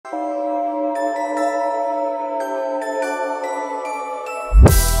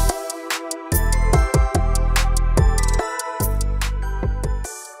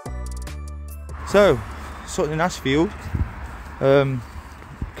So, Sutton in Ashfield, kind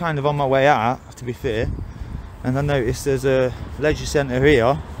of on my way out, to be fair, and I noticed there's a leisure centre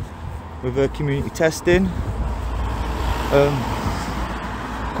here with a community testing,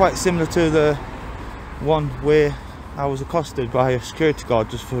 quite similar to the one where I was accosted by a security guard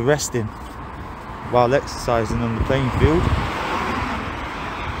just for resting while exercising on the playing field.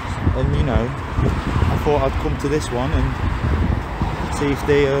 And you know, I thought I'd come to this one and see if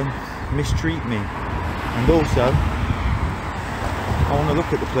they mistreat me, and also I want to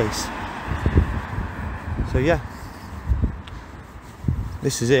look at the place. So yeah,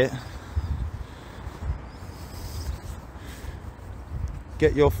 this is it.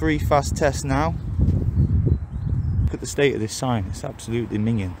 Get your free fast test now. Look at the state of this sign, it's absolutely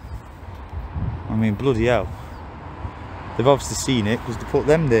minging. I mean, bloody hell. They've obviously seen it because they put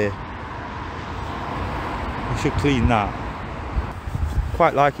them there. They should clean that.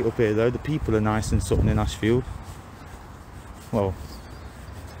 Quite like it up here though, the people are nice in Sutton in Ashfield. Well,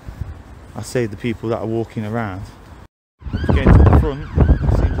 I say the people that are walking around. Getting to the front,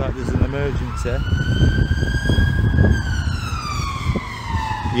 seems like there's an emergency.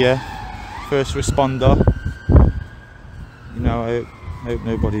 Yeah, first responder. You know, I hope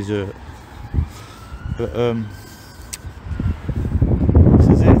nobody's hurt. But this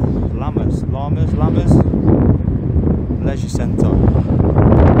is it. Llamas, leisure centre.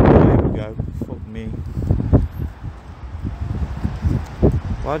 There we go. Fuck me.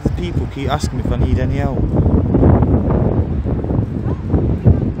 Why do the people keep asking me if I need any help?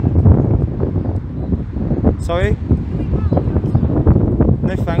 Sorry?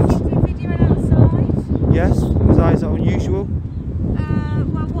 No thanks. Yes? Is that unusual?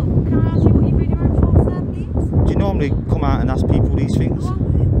 Well, can I ask you what you're videoing for, sir, please? Do you normally come out and ask people these things? Well,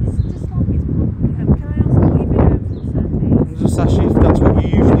 it's just like it's can I ask what you're videoing for, sir, please? I'll just ask you if that's what you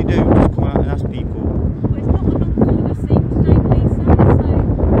usually do, just come out and ask people. Well, it's not a normal thing that we've seen today, please, sir,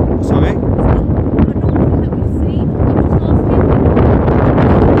 so... Sorry? It's not a normal thing that we've seen, I'm just asking.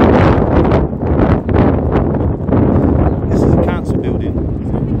 This is a council building.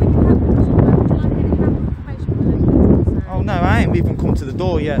 Oh no, I ain't even come to the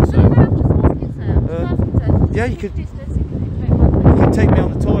door yet, so... Yeah, you could take me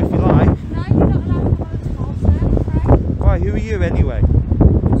on the tour if you like. No, you're not allowed to come on the tour, sir, I'm afraid. Why, who are you anyway?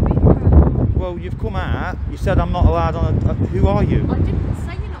 What do you mean? Well, you've come out, you said I'm not allowed on a... who are you? I didn't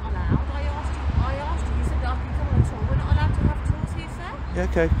say you're not allowed, I asked you, you said that I can come on a tour. We're not allowed to have tours here, sir? Yeah,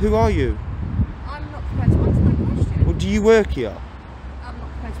 okay, who are you? I'm not prepared to answer that question. Well, do you work here? I'm not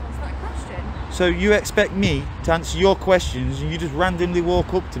prepared to answer that question. So you expect me to answer your questions and you just randomly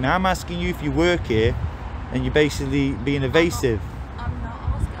walk up to me? I'm asking you if you work here and you're basically being evasive. I'm not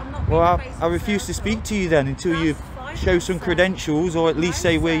asking, I'm not being Well, evasive, I refuse to speak to you then until you fine, show some sir. credentials or at least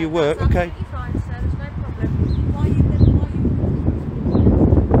say where Sir, you work, that's okay? absolutely fine, sir, there's no problem. Why are you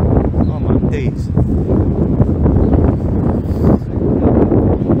Oh my days.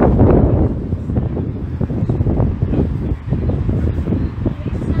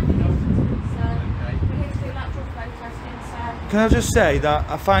 Can I just say that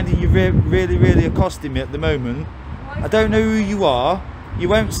I find that you're really accosting me at the moment. I don't know who you are. You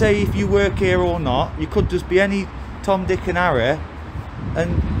won't say if you work here or not. You could just be any Tom, Dick and Harry.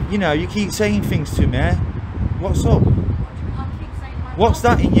 And, you know, you keep saying things to me. What's up? What's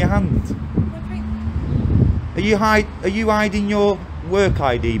that in your hand? Are you hiding your work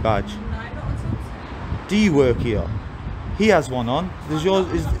ID badge? No, not at all, sir. Do you work here? He has one on. Does yours...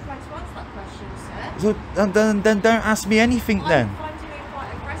 I'm not prepared to answer that question, sir. So then don't ask me anything then. I'm finding you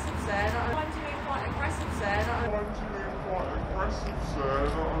quite aggressive, sir. I'm finding you quite aggressive, sir.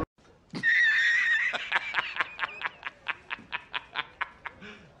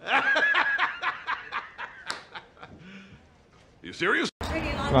 You serious? Really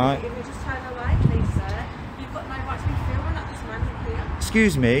like Right. it if you just turn away, please, sir. You've got no right to be filming at this moment here.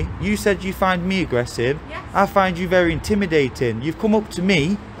 Excuse me, you said you find me aggressive. Yes. I find you very intimidating. You've come up to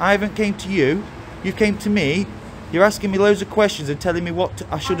me. I haven't came to you. You came to me. You're asking me loads of questions and telling me what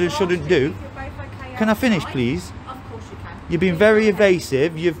I should and shouldn't do. Can I finish, please? Of course you can. You've been very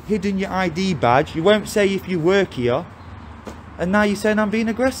evasive. You've hidden your ID badge. You won't say if you work here. And now you're saying I'm being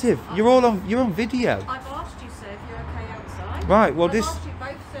aggressive. You're on video. I've asked you, sir, if you're okay outside. Right, well I've this... asked you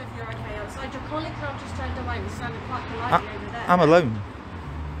both, sir, if you're okay outside. Your colleague have just turned away and sounded quite politely over there. I'm alone.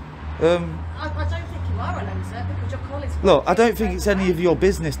 I don't think you are alone, sir, because your colleague's... Look, I don't think it's any of your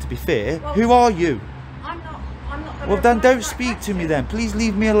business, to be fair. Well, Who are you? I'm not gonna Well then don't reply to that speak to me question. then. Please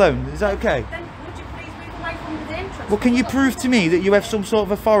leave me alone. Is that okay? Then would you please move away from the entrance? Well, can you Because prove to me that you have some sort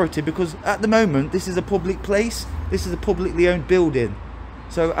of authority? Because at the moment, this is a public place. This is a publicly owned building.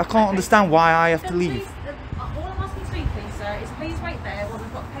 So I can't understand why I have to Then leave. please, all I'm asking to do, please, sir, is please wait there while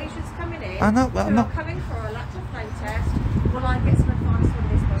we've got patients coming in. I know, who I'm not- are coming for a lateral flow test. Will I get some advice from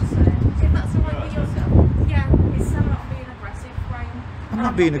this person? If that's all right with yourself. Yeah, it's so not being aggressive, Graham. I'm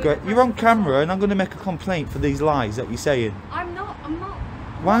not being aggressive. You're on camera and I'm going to make a complaint for these lies that you're saying. I'm not.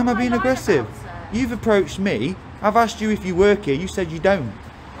 Why am I What being lying aggressive? about, sir? You've approached me. I've asked you if you work here. You said you don't.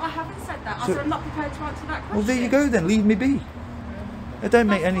 I haven't said that. I So- said I'm not prepared to answer that question. Well, there you go then. Leave me be. It don't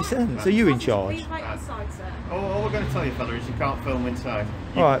make any That's fine. sense. Are you in Please charge? wait inside, sir. All we're going to tell you, fella, is you can't film inside.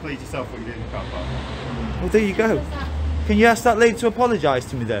 You Alright. can please yourself what you do in the car park. Well, there you go. Can you ask that lady to apologise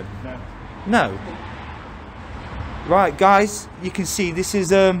to me then? No. No. Right, guys, you can see this is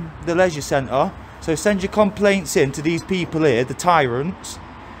the leisure centre. So send your complaints in to these people here, the Tyrants.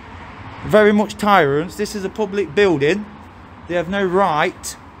 Very much tyrants. This is a public building. They have no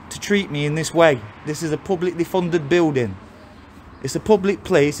right to treat me in this way. This is a publicly funded building. It's a public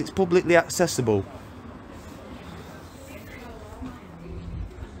place. It's publicly accessible.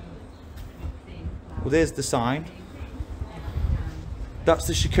 Well, there's the sign. That's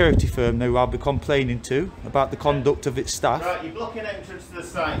the security firm now I'll be complaining to about the conduct of its staff. Right, you're blocking entrance to the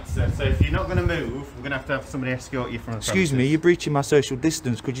site, sir. So if you're not going to move, we're going to have somebody escort you from the Excuse me, premises. you're breaching my social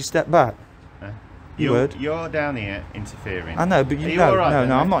distance. Could you step back? You would. You're down here interfering. I know, but Are you you know, all right then,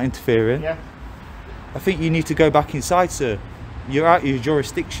 no, mate? I'm not interfering. Yeah. I think you need to go back inside, sir. You're out of your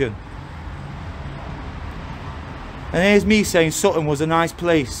jurisdiction. And here's me saying Sutton was a nice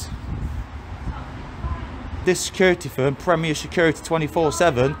place. This security firm, Premier Security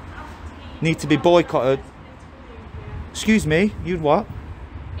 24/7, need to be boycotted. Excuse me, you'd what?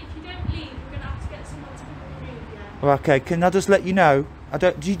 If you don't leave, we're going to have to get someone to come and remove you. Well, okay, can I just let you know?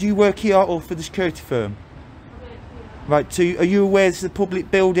 Did you work here or for the security firm? Right, so are you aware this is a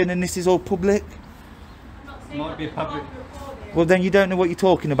public building and this is all public? I'm not saying Might that be a we can't public- record it. Well, then you don't know what you're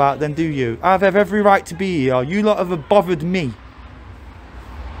talking about, then, do you? I have every right to be here. You lot have bothered me.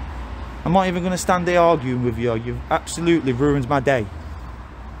 I'm not even going to stand there arguing with you. You've absolutely ruined my day.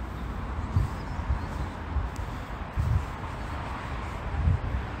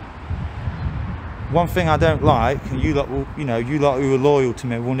 One thing I don't like, and you lot will, you know, you lot who are loyal to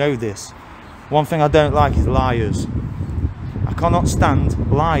me will know this. One thing I don't like is liars. I cannot stand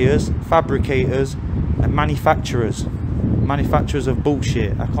liars, fabricators, and manufacturers. Manufacturers of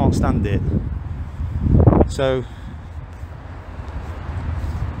bullshit. I can't stand it. So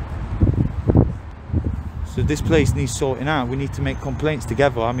this place needs sorting out. We need to make complaints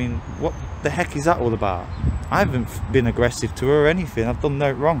together. I mean, what the heck is that all about? I haven't been aggressive to her or anything. I've done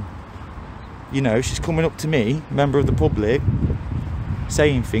no wrong. You know, she's coming up to me, member of the public,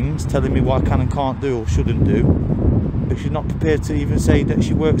 saying things, telling me what I can and can't do or shouldn't do, but she's not prepared to even say that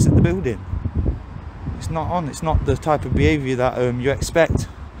she works at the building. It's not on. It's not the type of behaviour that you expect,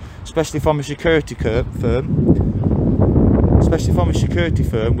 especially from a security firm. Especially from a security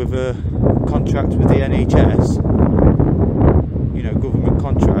firm with a contract with the NHS. You know, government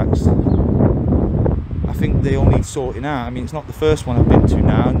contracts. I think they all need sorting out. I mean, it's not the first one I've been to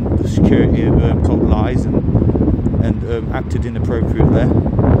now, and the security have told lies and acted inappropriately,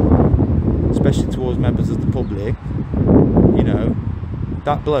 especially towards members of the public. You know,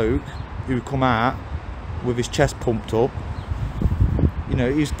 that bloke who come out with his chest pumped up, you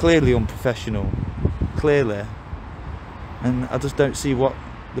know, he's clearly unprofessional, clearly, and I just don't see what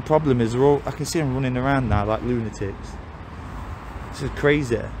the problem is. They're all, I can see them running around now like lunatics. This is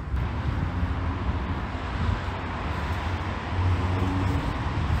crazy.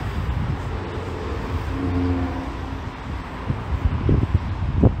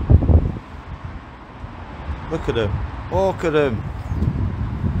 Look at them. Look at them.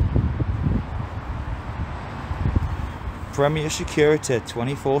 Premier Security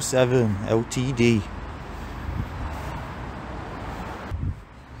 24/7 LTD.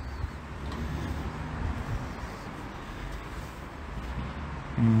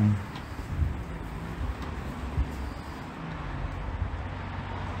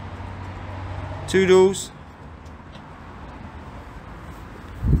 Toodles.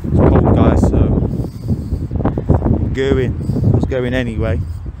 It's cold, guys, so I'm going. I was going anyway,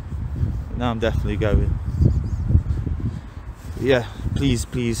 but now I'm definitely going. But yeah, please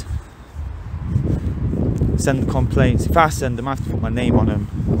send the complaints. If I send them, I have to put my name on them,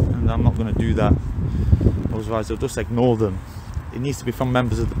 and I'm not going to do that. Otherwise, I'll just ignore them. It needs to be from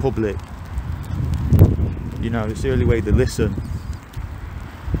members of the public. You know, it's the only way they listen.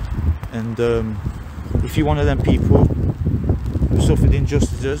 And if you're one of them people who suffered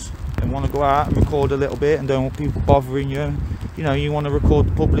injustices and want to go out and record a little bit and don't want people bothering you, you know, you want to record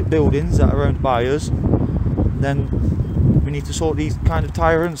the public buildings that are owned by us, then we we need to sort these kind of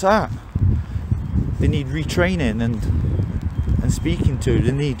tyrants out. They need retraining and speaking to.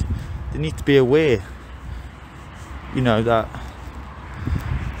 They need to be aware, you know, that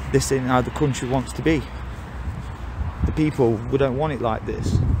this ain't how the country wants to be. The people, we don't want it like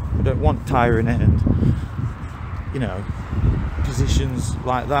this. We don't want tyranny and, you know, positions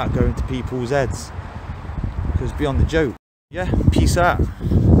like that going to people's heads, because beyond the joke. Yeah, peace out,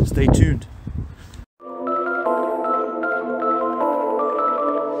 stay tuned.